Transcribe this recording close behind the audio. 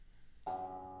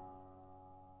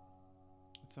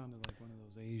sounded like one of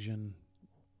those Asian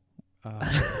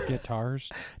guitars.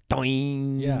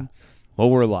 Doing. Yeah. Well,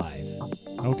 we're live.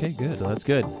 Okay, good. So that's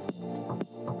good.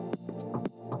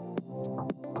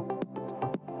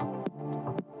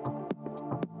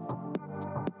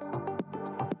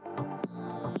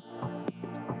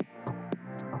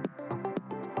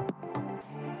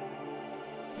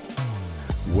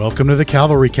 Welcome to the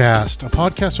Calvary Cast, a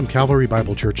podcast from Calvary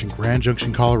Bible Church in Grand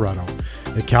Junction, Colorado.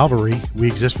 At Calvary, we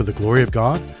exist for the glory of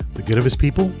God, the good of His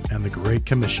people, and the Great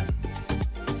Commission.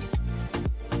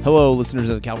 Hello, listeners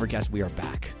of the Calvary Cast. We are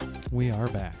back. We are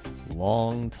back.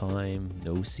 Long time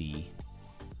no see.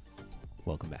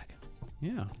 Welcome back.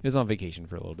 Yeah. I was on vacation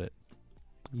for a little bit.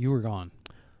 You were gone.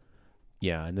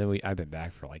 Yeah, and then I've been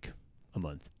back for like a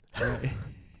month.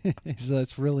 So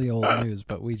that's really old news,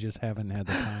 but we just haven't had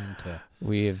the time to.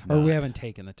 We haven't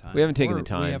taken the time. We haven't taken the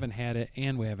time. We haven't had it,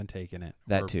 and we haven't taken it.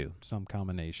 That or too. Some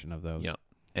combination of those. Yeah.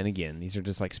 And again, these are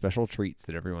just like special treats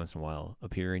that every once in a while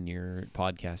appear in your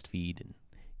podcast feed and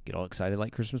get all excited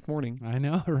like Christmas morning. I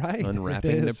know, right?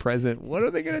 Unwrapping the present. What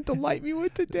are they going to delight me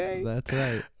with today? That's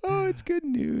right. Oh, it's good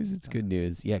news. It's good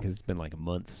news. Yeah, because it's been like a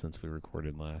month since we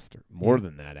recorded last, or more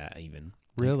than that even.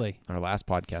 Really? Our last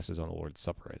podcast was on the Lord's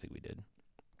Supper, I think we did.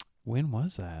 When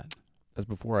was that? That's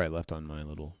before I left on my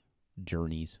little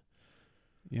journeys.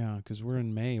 Yeah, because we're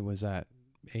in May. Was that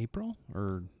April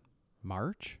or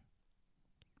March?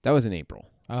 That was in April.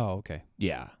 Oh, okay.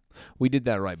 Yeah. We did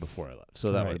that right before I left.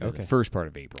 So that Right, would have been okay. the first part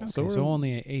of April. Okay, so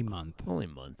only a month. Only a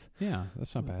month. Yeah,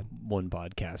 that's not bad. One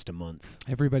podcast a month.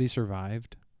 Everybody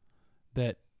survived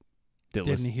that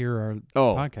didn't hear our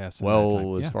podcast.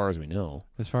 Well, as far as we know.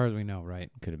 As far as we know, right.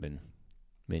 Could have been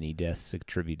many deaths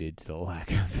attributed to the lack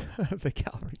of the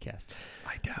Calvary Cast.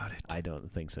 I doubt it. I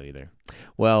don't think so either.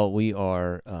 Well, we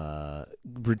are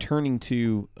returning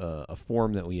to a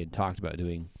form that we had talked about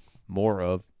doing more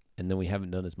of, and then we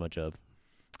haven't done as much of.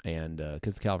 And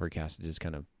because the Calvary Cast is just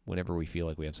kind of, whenever we feel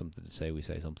like we have something to say, we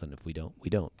say something. If we don't, we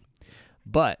don't.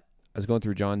 But I was going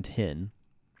through John 10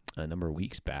 a number of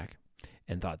weeks back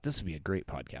and thought this would be a great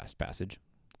podcast passage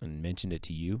and mentioned it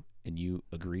to you, and you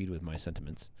agreed with my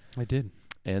sentiments. I did.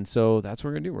 And so that's what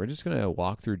we're going to do. We're just going to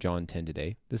walk through John 10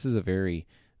 today. This is a very,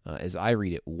 as I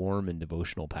read it, warm and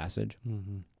devotional passage.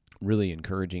 Mm-hmm. Really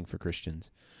Encouraging for Christians.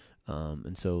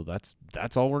 And so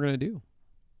that's all we're going to do.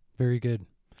 Very good.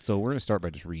 So we're going to start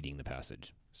by just reading the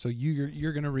passage. So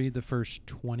you're going to read the first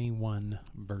 21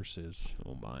 verses.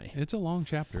 Oh, my. It's a long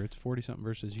chapter. It's 40-something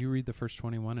verses. You read the first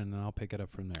 21, and then I'll pick it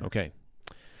up from there. Okay.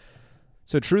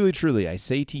 So truly, truly, I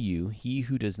say to you, he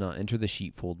who does not enter the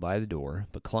sheepfold by the door,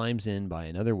 but climbs in by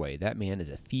another way, that man is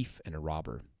a thief and a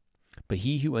robber. But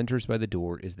he who enters by the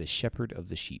door is the shepherd of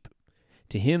the sheep.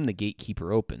 To him the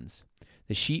gatekeeper opens.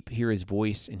 The sheep hear his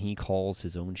voice, and he calls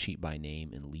his own sheep by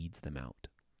name and leads them out.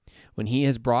 When he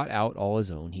has brought out all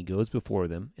his own, he goes before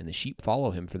them, and the sheep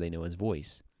follow him, for they know his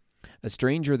voice. A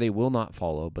stranger they will not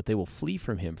follow, but they will flee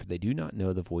from him, for they do not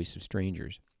know the voice of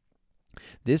strangers.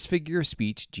 This figure of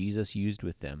speech Jesus used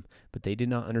with them, but they did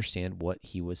not understand what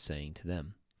he was saying to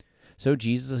them. So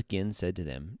Jesus again said to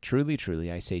them, Truly, truly,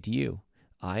 I say to you,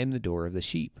 I am the door of the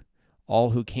sheep. All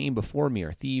who came before me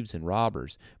are thieves and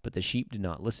robbers, but the sheep did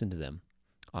not listen to them.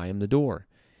 I am the door.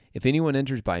 If anyone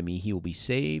enters by me, he will be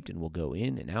saved and will go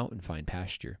in and out and find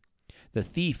pasture. The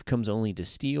thief comes only to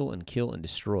steal and kill and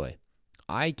destroy.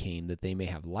 I came that they may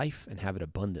have life and have it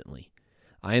abundantly.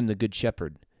 I am the good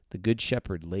shepherd. The good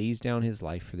shepherd lays down his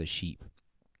life for the sheep.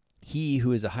 He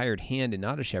who is a hired hand and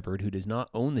not a shepherd, who does not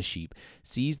own the sheep,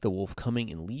 sees the wolf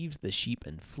coming and leaves the sheep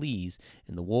and flees,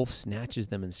 and the wolf snatches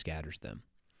them and scatters them.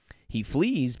 He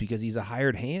flees because he's a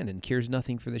hired hand and cares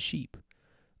nothing for the sheep.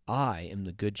 I am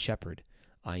the good shepherd.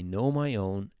 I know my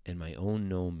own, and my own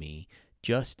know me,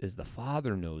 just as the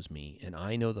Father knows me, and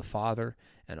I know the Father,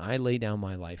 and I lay down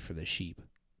my life for the sheep.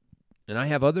 And I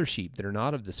have other sheep that are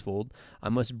not of this fold. I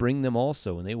must bring them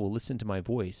also, and they will listen to my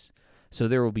voice. So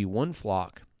there will be one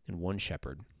flock and one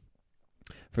shepherd.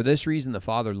 For this reason the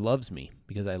Father loves me,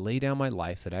 because I lay down my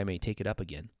life that I may take it up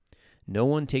again. No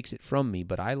one takes it from me,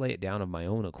 but I lay it down of my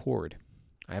own accord.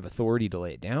 I have authority to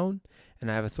lay it down, and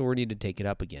I have authority to take it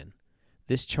up again.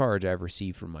 This charge I have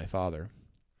received from my Father.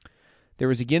 There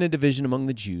was again a division among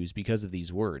the Jews because of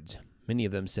these words. Many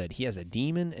of them said, He has a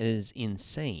demon and is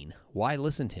insane. Why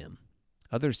listen to him?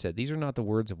 Others said, These are not the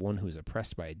words of one who is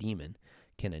oppressed by a demon.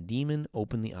 Can a demon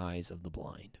open the eyes of the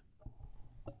blind?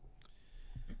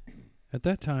 At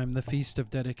that time, the Feast of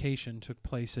Dedication took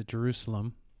place at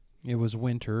Jerusalem. It was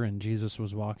winter, and Jesus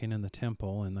was walking in the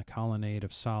temple in the colonnade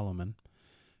of Solomon.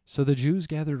 So the Jews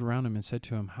gathered around him and said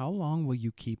to him, How long will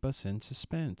you keep us in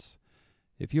suspense?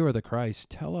 If you are the Christ,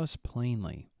 tell us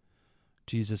plainly.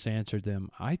 Jesus answered them,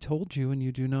 I told you, and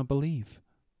you do not believe.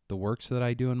 The works that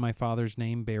I do in my Father's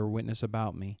name bear witness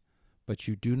about me, but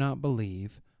you do not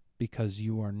believe because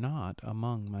you are not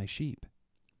among my sheep.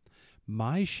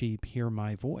 My sheep hear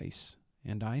my voice,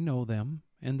 and I know them,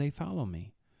 and they follow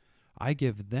me. I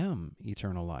give them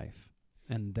eternal life,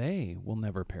 and they will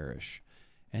never perish,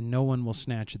 and no one will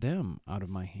snatch them out of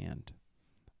my hand.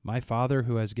 My Father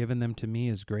who has given them to me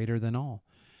is greater than all,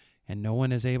 and no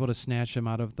one is able to snatch them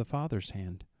out of the Father's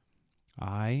hand.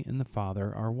 I and the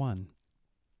Father are one.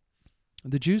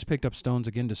 The Jews picked up stones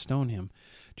again to stone him.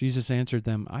 Jesus answered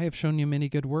them, I have shown you many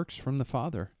good works from the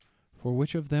Father. For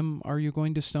which of them are you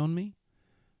going to stone me?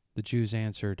 The Jews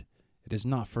answered, It is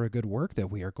not for a good work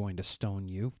that we are going to stone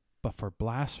you, but for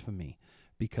blasphemy,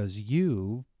 because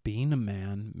you, being a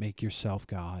man, make yourself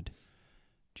God.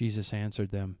 Jesus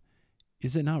answered them,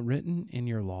 Is it not written in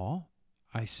your law,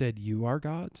 I said you are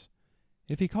gods?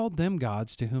 If he called them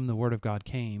gods to whom the word of God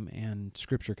came, and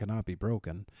Scripture cannot be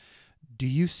broken, do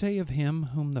you say of him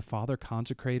whom the Father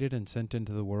consecrated and sent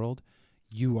into the world,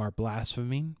 You are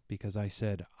blaspheming, because I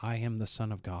said, I am the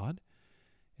Son of God?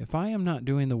 If I am not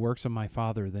doing the works of my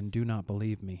Father, then do not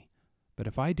believe me. But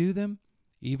if I do them,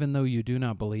 even though you do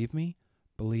not believe me,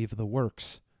 believe the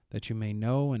works, that you may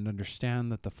know and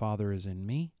understand that the Father is in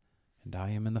me, and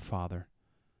I am in the Father.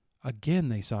 Again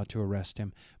they sought to arrest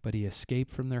him, but he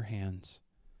escaped from their hands.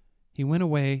 He went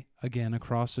away again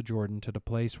across the Jordan to the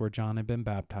place where John had been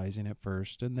baptizing at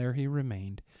first, and there he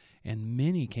remained. And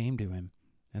many came to him,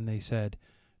 and they said,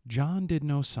 John did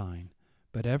no sign,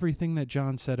 but everything that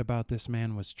John said about this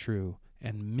man was true,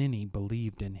 and many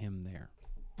believed in him there.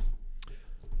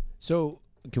 So,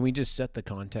 can we just set the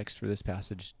context for this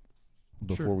passage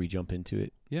before Sure. we jump into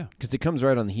it? Yeah. Because it comes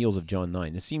right on the heels of John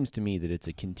 9. This seems to me that it's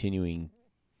a continuing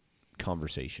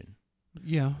conversation.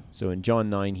 Yeah. So in John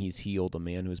 9, he's healed a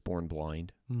man who was born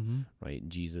blind, Mm-hmm. right? And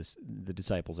Jesus, the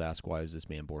disciples ask, why was this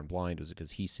man born blind? Was it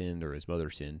because he sinned or his mother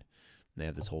sinned? And they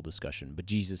have this whole discussion. But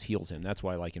Jesus heals him. That's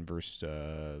why, like in verse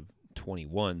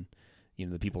 21,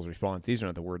 the people's response, these are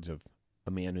not the words of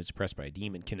a man who's oppressed by a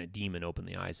demon. Can a demon open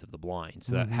the eyes of the blind?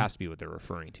 So that has to be what they're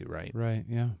referring to, right? Right,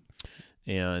 yeah.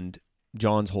 And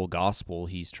John's whole gospel,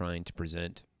 he's trying to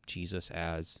present Jesus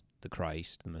as the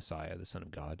Christ, the Messiah, the Son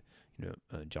of God.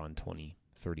 John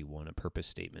 20:31, a purpose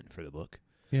statement for the book.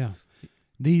 Yeah.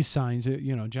 These signs,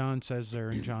 John says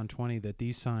there in John 20 that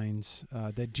these signs,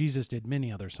 that Jesus did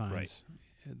many other signs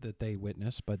that they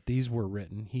witnessed, but these were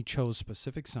written. He chose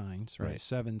specific signs, right?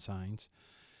 7 signs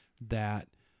that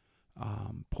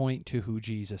point to who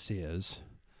Jesus is.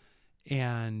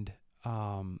 And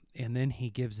then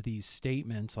he gives these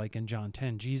statements, like in John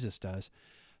 10, Jesus does,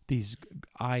 these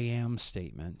I am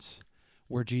statements,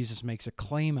 where Jesus makes a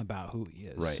claim about who he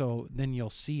is. Right. So then you'll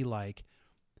see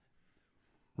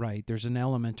there's an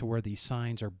element to where these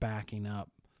signs are backing up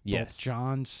both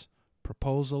John's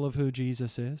proposal of who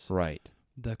Jesus is, right,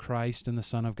 the Christ and the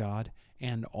Son of God,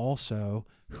 and also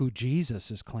who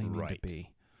Jesus is claiming to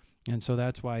be. And so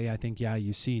that's why I think,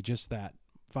 you see just that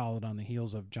followed on the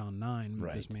heels of John 9,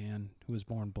 this man who was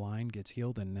born blind gets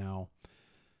healed, and now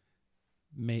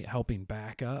helping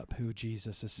back up who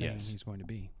Jesus is saying he's going to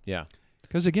be. Yeah.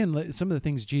 Because again, some of the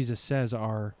things Jesus says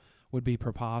would be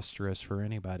preposterous for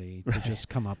anybody to just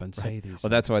come up and say these. Well,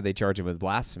 that's why they charge him with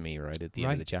blasphemy right at the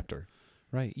end of the chapter.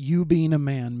 Right. You being a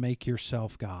man, make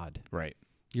yourself God. Right.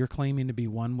 You're claiming to be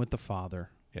one with the Father.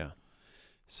 Yeah.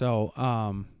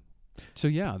 So,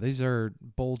 these are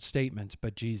bold statements,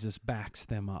 but Jesus backs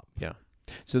them up. Yeah.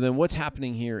 So then what's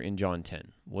happening here in John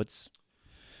 10?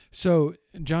 So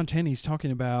John 10, he's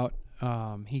talking about,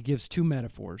 he gives 2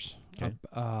 metaphors,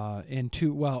 and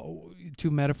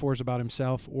 2 metaphors about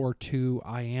himself, or 2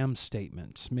 I am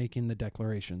statements, making the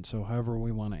declaration. So however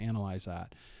we want to analyze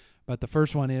that. But the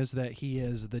first one is that he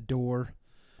is the door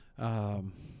to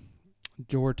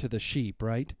the sheep,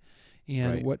 right?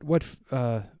 And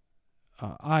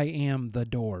I am the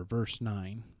door, verse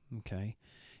 9. Okay.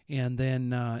 And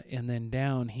then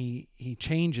down he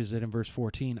changes it in verse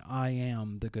 14. I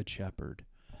am the good shepherd.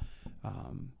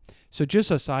 So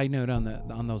just a side note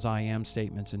on those I am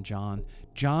statements in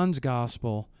John's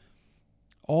gospel,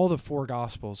 all the 4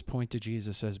 gospels point to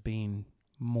Jesus as being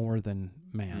more than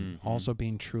man, also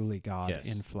being truly God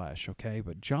in flesh. Okay,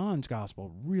 but John's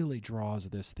gospel really draws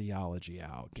this theology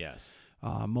out. Yes.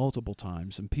 Multiple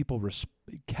times, and people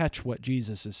catch what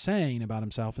Jesus is saying about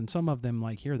himself, and some of them,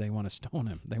 like here, they want to stone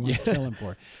him. They want to kill him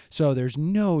for it. So there's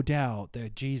no doubt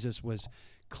that Jesus was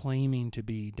claiming to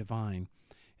be divine.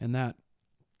 And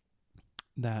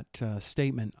that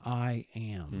statement, I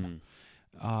am,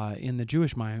 in the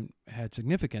Jewish mind had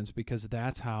significance, because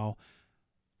that's how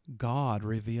God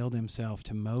revealed himself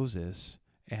to Moses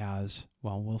as,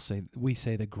 well, we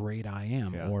say the great I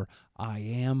am, or I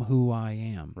am who I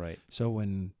am. Right. So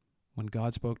when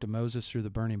God spoke to Moses through the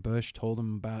burning bush, told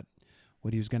him about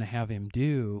what he was going to have him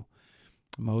do,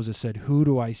 Moses said, "Who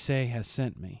do I say has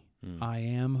sent me? I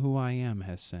am who I am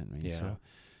has sent me." Yeah. So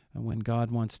when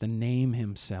God wants to name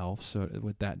himself, so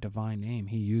with that divine name,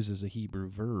 he uses a Hebrew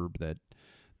verb that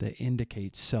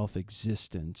indicates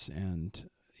self-existence and,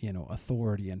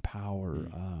 authority and power,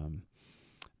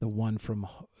 the one from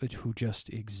who just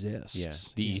exists. Yeah,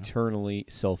 the eternally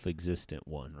self-existent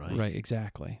one, right? Right,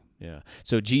 exactly. Yeah.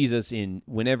 So Jesus,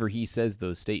 whenever he says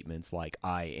those statements like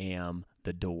 "I am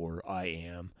the door," "I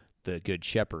am the good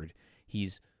shepherd,"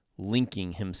 he's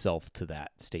linking himself to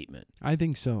that statement. I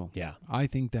think so. Yeah. I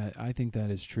think that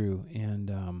is true.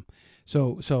 And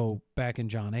so back in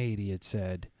John 8, he had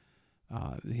said,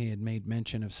 he had made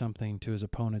mention of something to his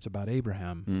opponents about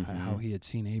Abraham, how he had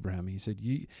seen Abraham. He said,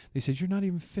 they said, "You're not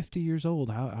even 50 years old.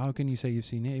 How can you say you've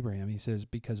seen Abraham?" He says,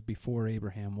 "Because before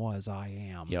Abraham was, I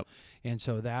am." Yep. And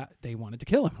so that they wanted to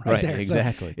kill him right there.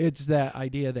 Exactly. So it's that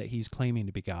idea that he's claiming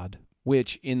to be God.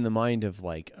 Which, in the mind of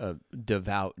like a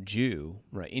devout Jew,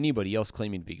 right, anybody else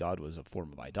claiming to be God was a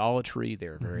form of idolatry.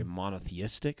 They're very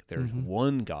monotheistic. There's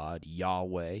one God,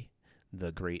 Yahweh,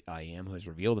 the great I am, who has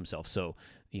revealed himself. So,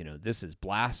 this is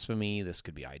blasphemy. This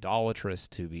could be idolatrous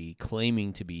to be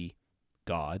claiming to be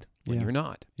God when you're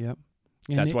not. Yep.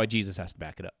 That's why Jesus has to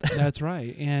back it up. That's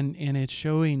right. And it's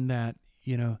showing that,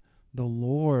 the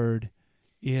Lord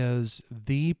is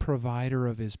the provider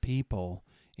of his people.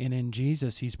 And in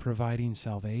Jesus, he's providing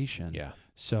salvation. Yeah.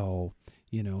 So,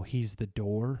 he's the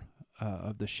door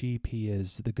of the sheep. He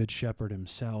is the good shepherd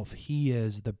himself. He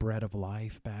is the bread of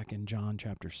life back in John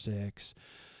chapter 6.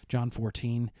 John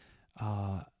 14,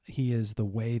 he is the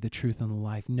way, the truth, and the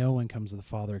life. No one comes to the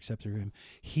Father except through him.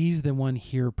 He's the one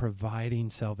here providing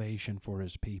salvation for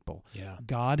his people. Yeah.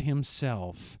 God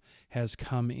himself has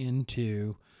come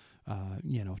into,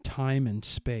 time and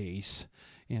space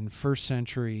in first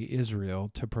century Israel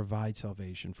to provide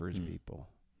salvation for his people.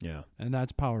 Yeah. And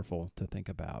that's powerful to think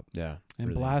about. Yeah. And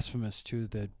really blasphemous to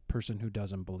the person who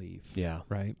doesn't believe. Yeah.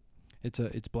 Right?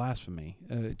 It's blasphemy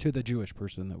to the Jewish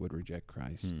person that would reject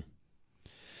Christ.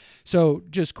 So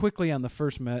just quickly on the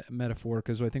first metaphor,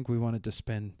 because I think we wanted to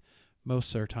spend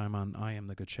most of our time on I am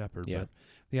the good shepherd. Yeah. But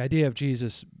the idea of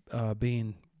Jesus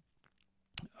being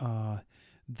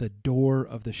the door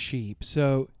of the sheep.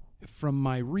 So from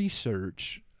my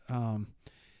research,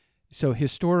 so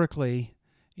historically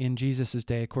in Jesus'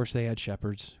 day, of course, they had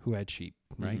shepherds who had sheep,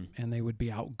 right? And they would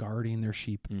be out guarding their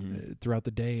sheep throughout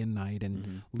the day and night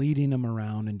and leading them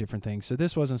around and different things. So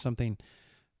this wasn't something,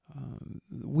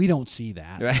 we don't see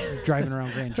that driving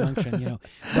around Grand Junction,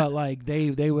 but like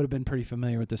they would have been pretty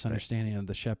familiar with this understanding of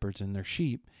the shepherds and their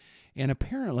sheep. And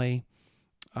apparently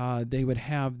they would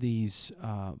have these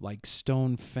like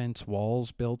stone fence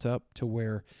walls built up to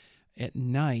where at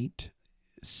night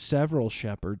several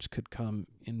shepherds could come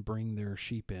and bring their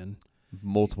sheep in.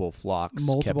 Multiple flocks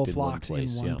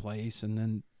in one place, and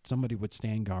then somebody would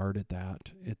stand guard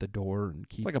at the door and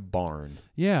keep. It's like a barn.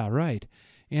 Yeah, right.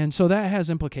 And so that has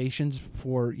implications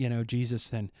for, Jesus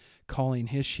then calling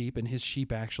his sheep and his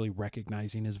sheep actually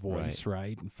recognizing his voice,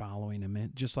 right? And following him,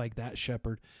 and just like that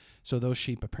shepherd. So those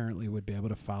sheep apparently would be able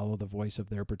to follow the voice of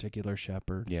their particular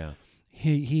shepherd. Yeah.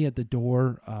 He at the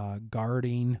door,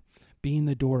 guarding, being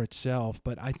the door itself.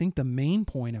 But I think the main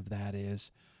point of that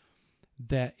is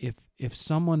that if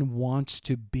someone wants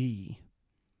to be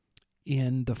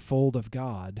in the fold of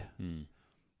God,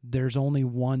 there's only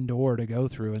one door to go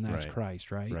through, and that's Christ,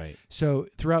 right? Right. So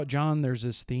throughout John, there's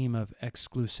this theme of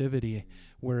exclusivity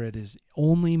where it is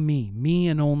only me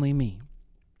and only me.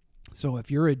 So if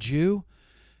you're a Jew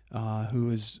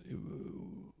who is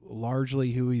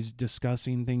largely who he's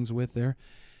discussing things with there,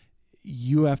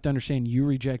 you have to understand you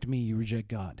reject me, you reject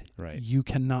God. Right. You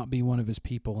cannot be one of his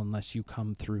people unless you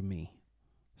come through me.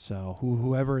 So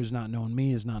whoever has not known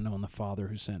me has not known the Father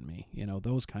who sent me.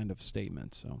 Those kind of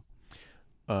statements. So,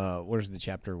 where's the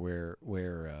chapter where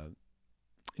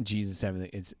Jesus having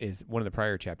it's one of the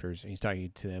prior chapters, and he's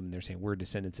talking to them, and they're saying we're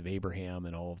descendants of Abraham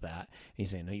and all of that. And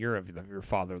he's saying, no, you're of your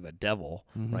father, the devil,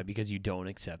 right? Because you don't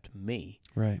accept me,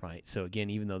 right? So again,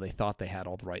 even though they thought they had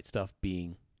all the right stuff,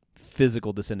 being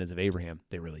physical descendants of Abraham,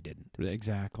 they really didn't.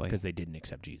 Exactly. Because they didn't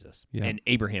accept Jesus. Yep. And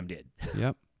Abraham did.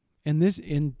 Yep. And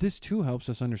this too helps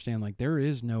us understand, like, there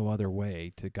is no other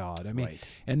way to God. I mean,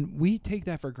 and we take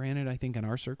that for granted, I think, in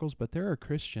our circles, but there are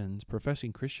Christians,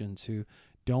 professing Christians, who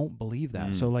don't believe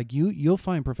that. So like you'll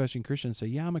find professing Christians say,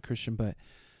 yeah, I'm a Christian, but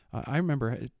I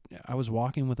remember I was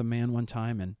walking with a man one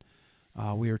time, and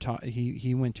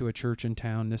He went to a church in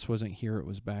town. This wasn't here; it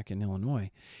was back in Illinois,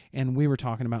 and we were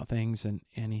talking about things. And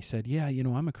he said, "Yeah,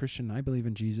 I'm a Christian. I believe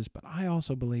in Jesus, but I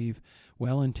also believe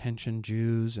well-intentioned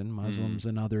Jews and Muslims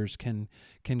and others can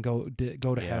go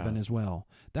to heaven as well."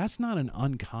 That's not an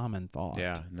uncommon thought.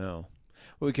 Yeah, no.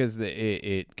 Well, because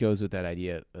it goes with that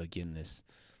idea again. This,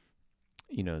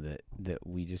 that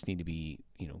we just need to be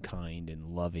kind and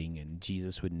loving, and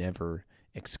Jesus would never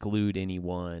exclude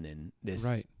anyone, and this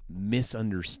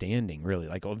misunderstanding really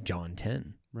like of John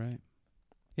 10. Right.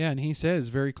 Yeah, and he says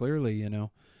very clearly,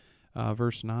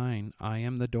 verse 9, I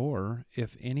am the door.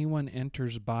 If anyone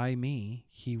enters by me,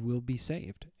 he will be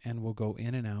saved and will go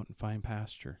in and out and find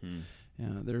pasture.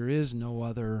 There is no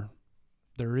other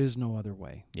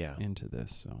way into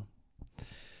this. So,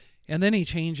 and then he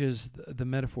changes the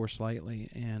metaphor slightly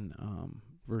in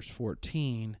verse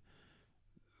 14,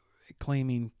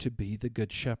 claiming to be the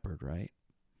good shepherd, right?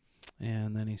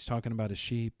 And then he's talking about a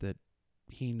sheep that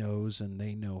he knows and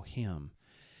they know him.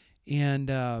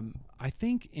 And I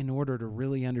think in order to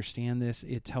really understand this,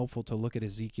 it's helpful to look at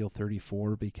Ezekiel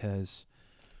 34 because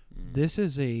this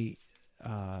is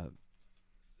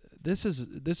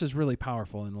really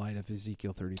powerful in light of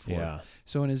Ezekiel 34. Yeah.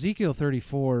 So in Ezekiel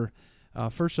 34,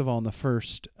 first of all, in the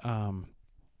first 10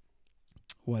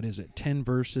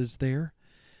 verses there,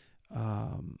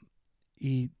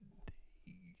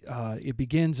 it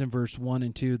begins in verse 1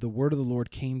 and 2. The word of the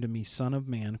Lord came to me, son of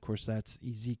man. Of course, that's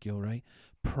Ezekiel, right?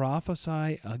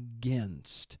 Prophesy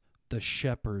against the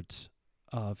shepherds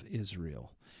of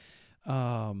Israel.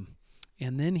 And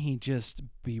then he just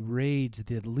berates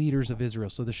the leaders of Israel.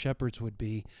 So the shepherds would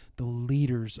be the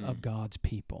leaders of God's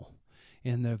people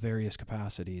in the various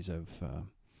capacities of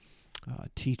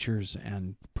teachers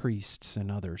and priests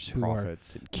and others who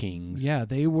prophets and kings. Yeah,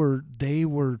 they were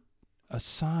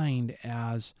assigned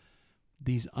as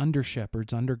these under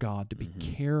shepherds under God to be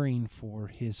caring for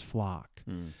his flock.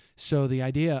 So the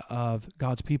idea of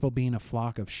God's people being a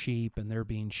flock of sheep and there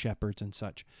being shepherds and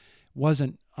such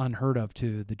wasn't unheard of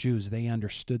to the Jews. They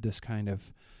understood this kind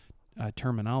of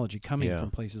terminology coming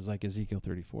from places like Ezekiel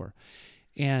 34.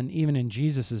 And even in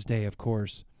Jesus' day, of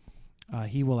course,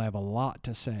 he will have a lot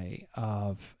to say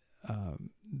of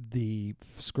the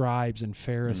scribes and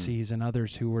Pharisees and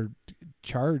others who were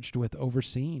charged with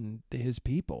overseeing his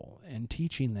people and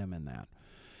teaching them in that.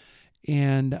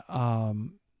 And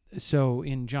so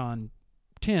in John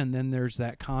 10, then there's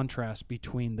that contrast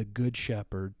between the good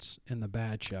shepherds and the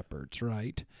bad shepherds,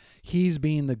 right? He's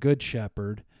being the good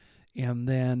shepherd, and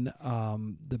then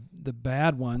the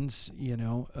bad ones,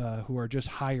 who are just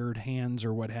hired hands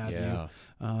or what have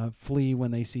you, flee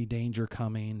when they see danger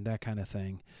coming, that kind of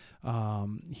thing.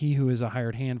 He who is a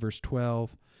hired hand, verse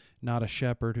 12, not a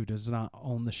shepherd who does not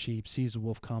own the sheep, sees the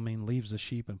wolf coming, leaves the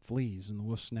sheep and flees, and the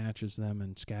wolf snatches them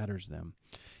and scatters them.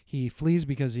 He flees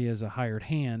because he is a hired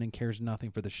hand and cares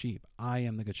nothing for the sheep. I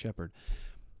am the good shepherd.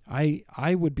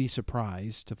 I would be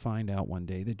surprised to find out one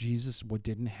day that Jesus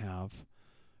didn't have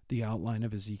the outline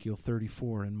of Ezekiel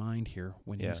 34 in mind here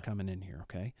when he's coming in here,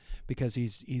 okay? Because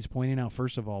he's pointing out,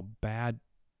 first of all, bad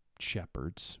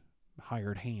shepherds,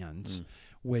 hired hands,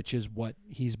 which is what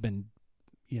he's been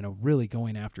really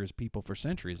going after his people for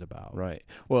centuries about. Right.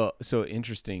 Well, so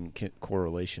interesting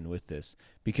correlation with this,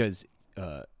 because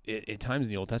at times in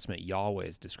the Old Testament, Yahweh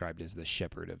is described as the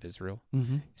shepherd of Israel.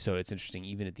 So it's interesting,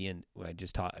 even at the end, I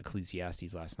just taught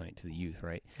Ecclesiastes last night to the youth,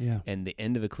 right? Yeah. And the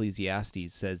end of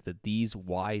Ecclesiastes says that these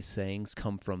wise sayings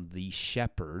come from the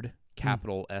shepherd,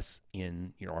 capital S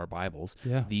in our Bibles,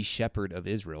 the shepherd of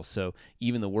Israel. So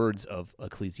even the words of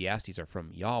Ecclesiastes are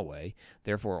from Yahweh.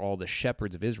 Therefore, all the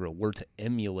shepherds of Israel were to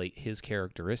emulate his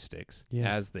characteristics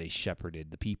as they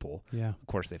shepherded the people. Yeah. Of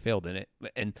course, they failed in it.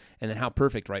 And then how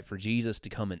perfect, right, for Jesus to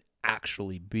come and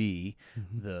actually be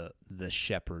the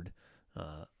shepherd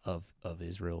of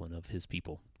Israel and of his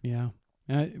people. Yeah.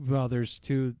 Well, there's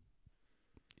two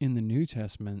in the New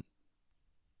Testament.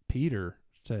 Peter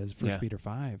says, 1 Peter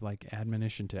 5, like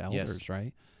admonition to elders,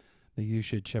 right? That you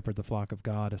should shepherd the flock of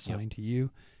God assigned to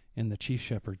you, and the chief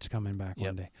shepherd's coming back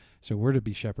one day. So we're to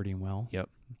be shepherding well.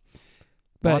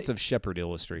 But lots of shepherd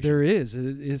illustrations. There is.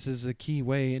 This is a key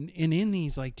way. And in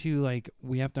these,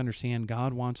 we have to understand,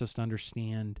 God wants us to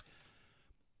understand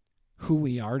who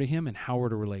we are to him and how we're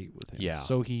to relate with him. Yeah.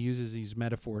 So he uses these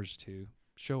metaphors to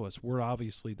show us we're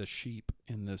obviously the sheep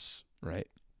in this. Right.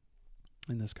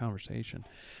 In this conversation.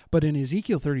 But in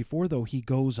Ezekiel 34, though, he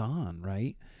goes on,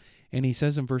 right? And he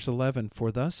says in verse 11,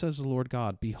 for thus says the Lord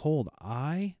God, behold,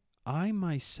 I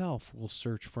myself will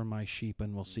search for my sheep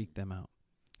and will seek them out.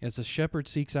 As a shepherd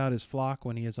seeks out his flock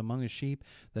when he is among his sheep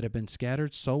that have been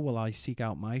scattered, so will I seek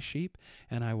out my sheep,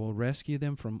 and I will rescue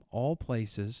them from all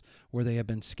places where they have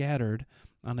been scattered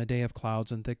on a day of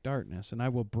clouds and thick darkness. And I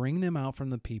will bring them out from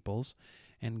the peoples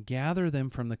and gather them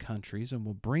from the countries, and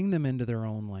will bring them into their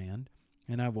own land.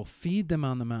 And I will feed them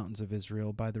on the mountains of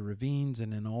Israel, by the ravines,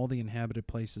 and in all the inhabited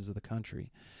places of the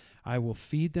country. I will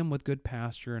feed them with good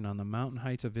pasture, and on the mountain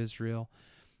heights of Israel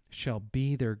shall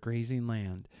be their grazing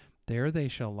land. There they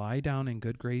shall lie down in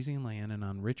good grazing land, and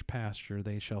on rich pasture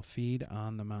they shall feed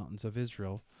on the mountains of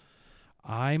Israel.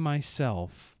 I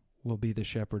myself will be the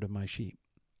shepherd of my sheep,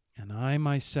 and I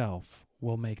myself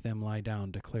will make them lie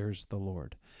down, declares the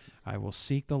Lord. I will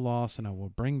seek the lost, and I will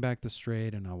bring back the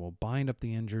strayed, and I will bind up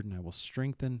the injured, and I will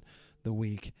strengthen the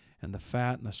weak, and the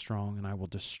fat and the strong, and I will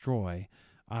destroy.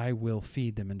 I will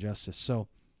feed them in justice. So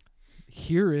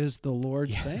here is the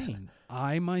Lord saying,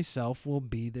 I myself will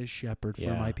be the shepherd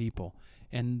for my people.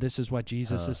 And this is what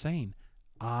Jesus is saying.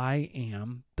 I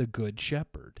am the good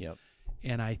shepherd. Yep.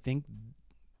 And I think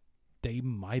they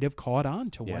might have caught on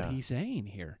to what he's saying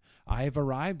here. I have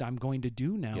arrived. I'm going to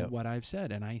do now what I've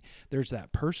said. And there's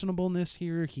that personableness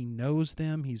here. He knows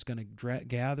them. He's going to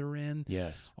gather in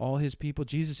all his people.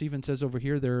 Jesus even says over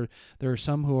here, there are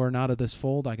some who are not of this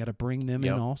fold. I got to bring them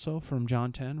in also, from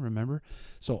John 10, remember?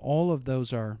 So all of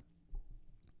those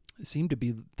seem to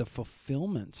be the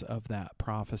fulfillments of that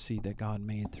prophecy that God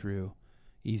made through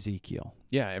Ezekiel.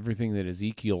 Yeah, everything that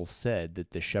Ezekiel said that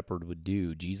the shepherd would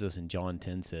do, Jesus in John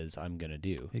 10 says, I'm going to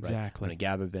do. Exactly. Right? I'm going to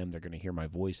gather them. They're going to hear my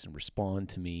voice and respond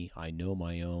to me. I know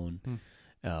my own.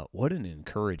 What an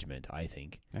encouragement, I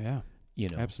think. Yeah,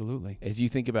 absolutely. As you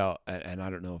think about, and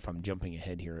I don't know if I'm jumping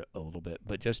ahead here a little bit,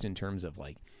 but just in terms of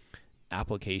like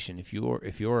application, if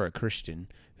you're a Christian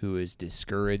who is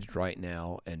discouraged right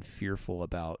now and fearful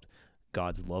about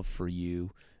God's love for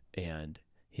you and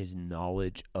his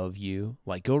knowledge of you,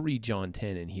 like go read John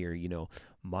 10 and hear,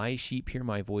 my sheep hear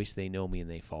my voice, they know me and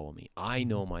they follow me. I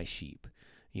know my sheep,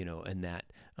 and that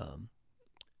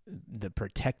the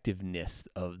protectiveness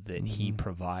of that he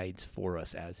provides for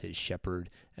us as his shepherd,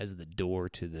 as the door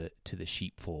to the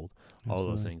sheepfold, all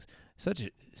those things. Such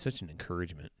an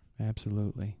encouragement.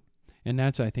 Absolutely. And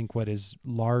that's, I think, what is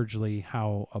largely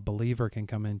how a believer can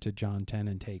come into John 10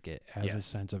 and take it as a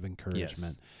sense of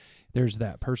encouragement. There's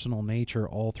that personal nature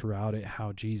all throughout it,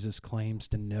 how Jesus claims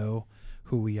to know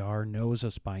who we are, knows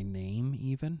us by name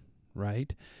even,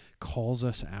 right? Calls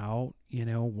us out,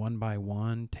 one by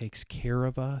one, takes care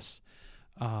of us,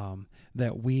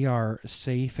 that we are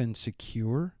safe and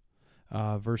secure.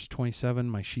 Verse 27,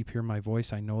 my sheep hear my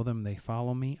voice, I know them, they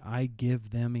follow me, I give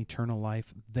them eternal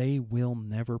life, they will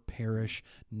never perish,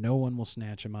 no one will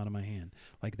snatch them out of my hand.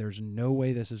 Like there's no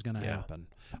way this is going to happen.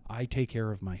 I take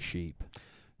care of my sheep.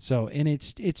 So, and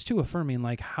it's too affirming,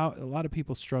 like how a lot of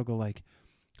people struggle, like,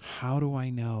 how do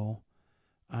I know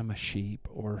I'm a sheep?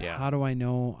 Or how do I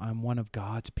know I'm one of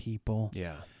God's people?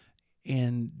 Yeah.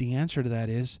 And the answer to that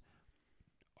is,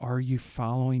 are you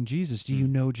following Jesus? Do you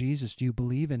know Jesus? Do you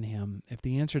believe in him? If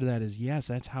the answer to that is yes,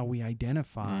 that's how we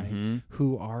identify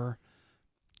who are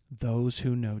those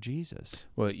who know Jesus.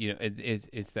 Well,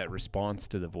 it's that response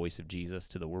to the voice of Jesus,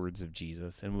 to the words of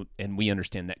Jesus, and we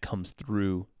understand that comes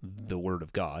through the Word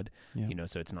of God. Yeah.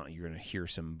 So it's not you're going to hear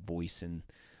some voice in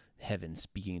heaven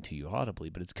speaking to you audibly,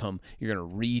 but you're going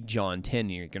to read John 10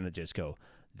 and you're going to just go,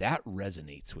 that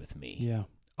resonates with me. Yeah.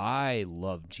 I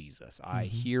love Jesus. I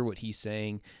hear what he's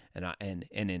saying, and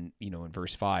in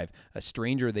verse 5, a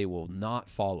stranger they will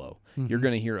not follow. You're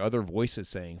going to hear other voices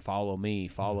saying, "Follow me,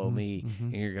 follow me,"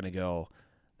 and you're going to go,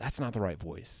 "That's not the right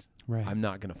voice. Right. I'm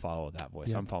not going to follow that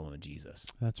voice. I'm following Jesus."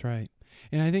 That's right.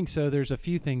 And I think so. There's a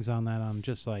few things on that on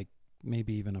just like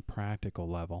maybe even a practical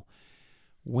level.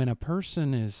 When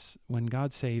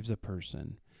God saves a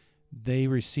person, they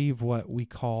receive what we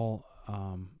call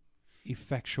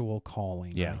effectual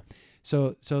calling. Yeah. Right?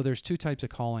 So there's two types of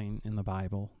calling in the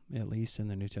Bible, at least in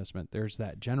the New Testament. There's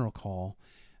that general call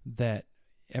that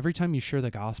every time you share the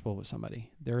gospel with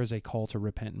somebody, there is a call to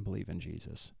repent and believe in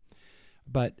Jesus.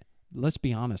 But let's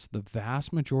be honest, the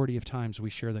vast majority of times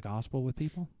we share the gospel with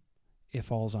people, it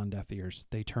falls on deaf ears.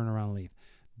 They turn around and leave.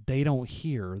 They don't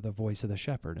hear the voice of the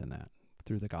shepherd in that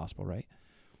through the gospel, right?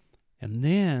 And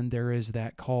then there is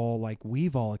that call like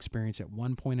we've all experienced at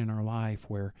one point in our life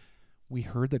where we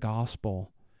heard the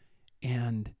gospel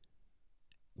and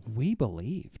we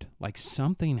believed, like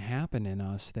something happened in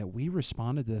us that we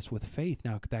responded to this with faith.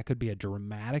 Now, that could be a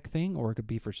dramatic thing, or it could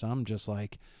be for some just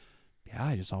like,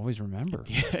 I just always remember.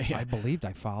 I believed,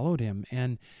 I followed him.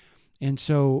 And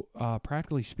so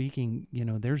practically speaking,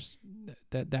 there's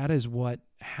that is what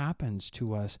happens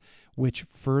to us, which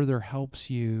further helps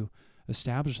you,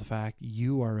 establish the fact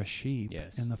you are a sheep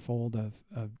Yes. in the fold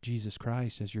of Jesus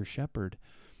Christ as your shepherd.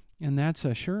 And that's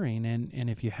assuring. And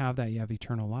if you have that, you have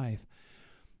eternal life.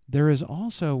 There is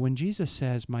also, when Jesus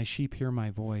says, my sheep hear my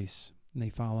voice and they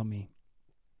follow me,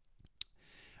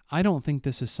 I don't think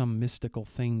this is some mystical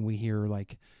thing we hear,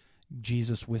 like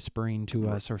Jesus whispering to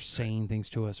us or saying things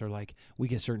to us, or like we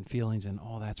get certain feelings and,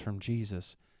 oh, that's from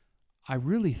Jesus. I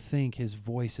really think his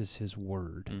voice is his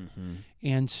word. Mm-hmm.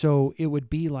 And so it would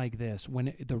be like this,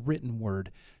 the written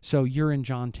word. So you're in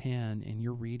John 10 and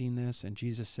you're reading this and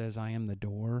Jesus says, I am the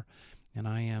door and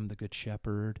I am the good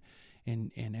shepherd,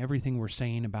 and everything we're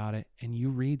saying about it. And you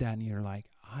read that and you're like,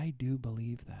 I do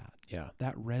believe that. Yeah.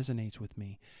 That resonates with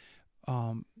me.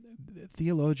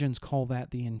 Theologians call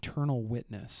that the internal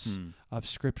witness of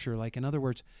Scripture. Like, in other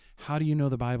words, how do you know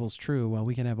the Bible's true? Well,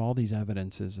 we can have all these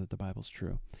evidences that the Bible's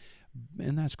true,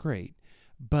 and that's great.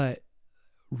 But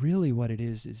really what it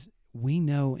is we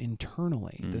know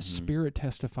internally. The Spirit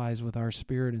testifies with our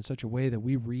spirit in such a way that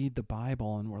we read the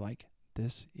Bible and we're like,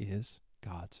 this is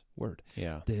God's Word.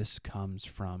 Yeah. This comes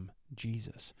from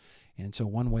Jesus. And so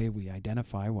one way we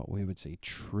identify what we would say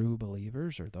true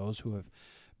believers, or those who have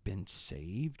been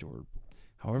saved, or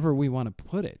however we want to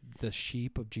put it, the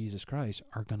sheep of Jesus Christ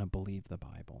are going to believe the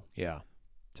Bible. Yeah.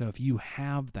 So if you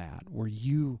have that, where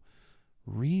you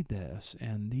read this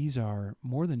and these are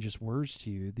more than just words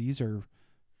to you, these are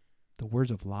the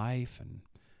words of life, and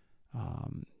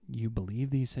you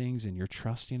believe these things and you're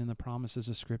trusting in the promises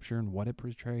of Scripture and what it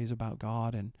portrays about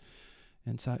God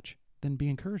and such, then be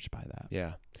encouraged by that.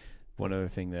 Yeah. One other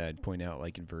thing that I'd point out,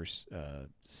 like in verse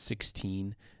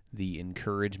 16, the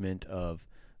encouragement of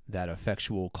that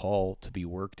effectual call to be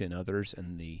worked in others,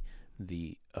 and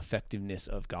the effectiveness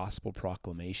of gospel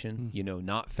proclamation,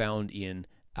 not found in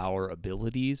our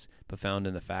abilities, but found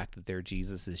in the fact that they're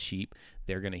Jesus's sheep.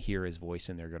 They're going to hear his voice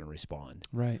and they're going to respond.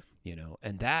 Right.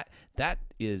 And that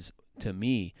is, to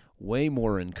me, way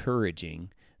more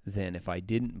encouraging than if I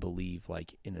didn't believe,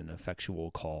 like, in an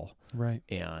effectual call. Right.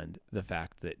 And the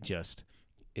fact that just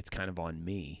it's kind of on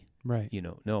me. Right.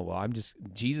 No, well, I'm just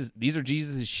Jesus. These are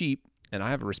Jesus's sheep, and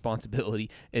I have a responsibility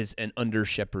as an under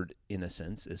shepherd, in a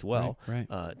sense, as well, right.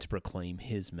 To proclaim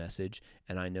his message.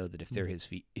 And I know that if they're his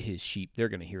sheep, they're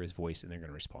going to hear his voice and they're going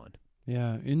to respond.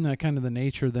 Yeah. Isn't that kind of the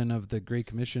nature then of the Great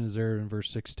Commission is there in verse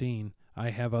 16?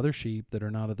 I have other sheep that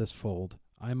are not of this fold.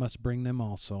 I must bring them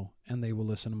also, and they will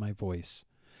listen to my voice.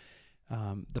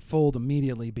 The fold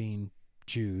immediately being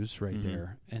Jews right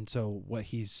there. And so what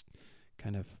he's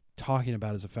kind of talking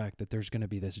about is the fact that there's going to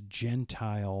be this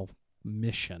Gentile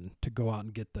mission to go out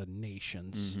and get the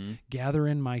nations. Gather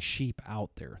in my sheep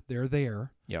out there. They're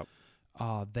there. Yep.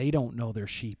 They don't know their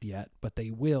sheep yet, but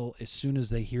they will as soon as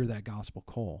they hear that gospel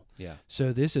call. Yeah.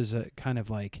 So this is a kind of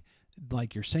like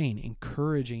you're saying,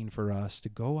 encouraging for us to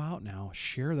go out now,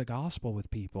 share the gospel with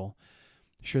people,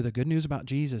 share the good news about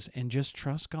Jesus, and just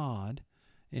trust God,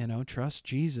 trust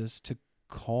Jesus to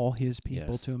call his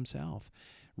people to himself,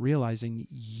 realizing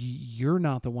you're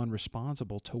not the one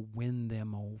responsible to win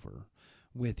them over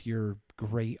with your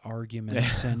great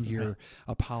arguments and your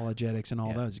apologetics and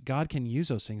all those. God can use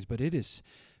those things, but it is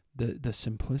the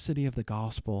simplicity of the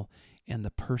gospel, and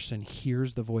the person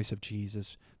hears the voice of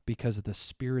Jesus because of the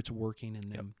Spirit's working in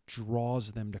them,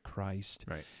 draws them to Christ.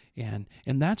 Right. And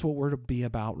that's what we're to be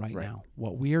about right now.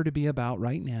 What we are to be about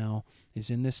right now is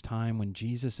in this time when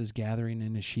Jesus is gathering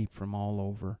in his sheep from all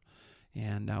over.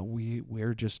 And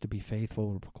we're just to be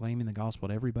faithful. We're proclaiming the gospel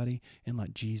to everybody and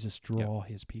let Jesus draw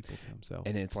his people to himself.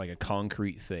 And it's like a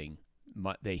concrete thing.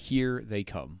 They hear, they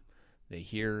come. They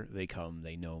hear, they come.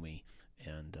 They know me.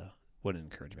 And what an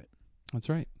encouragement. That's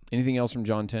right. Anything else from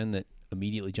John 10 that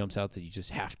immediately jumps out that you just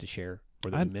have to share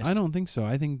or that we missed? I don't think so.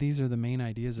 I think these are the main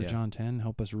ideas of John 10.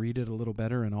 Help us read it a little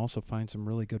better and also find some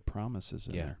really good promises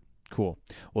in there. Cool.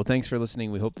 Well, thanks for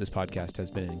listening. We hope this podcast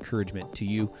has been an encouragement to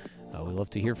you. We'd love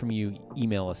to hear from you.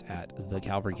 Email us at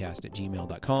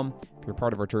thecalvarycast@gmail.com. If you're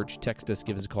part of our church, text us,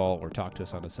 give us a call, or talk to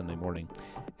us on a Sunday morning.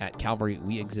 At Calvary,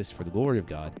 we exist for the glory of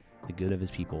God, the good of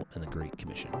his people, and the Great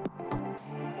Commission.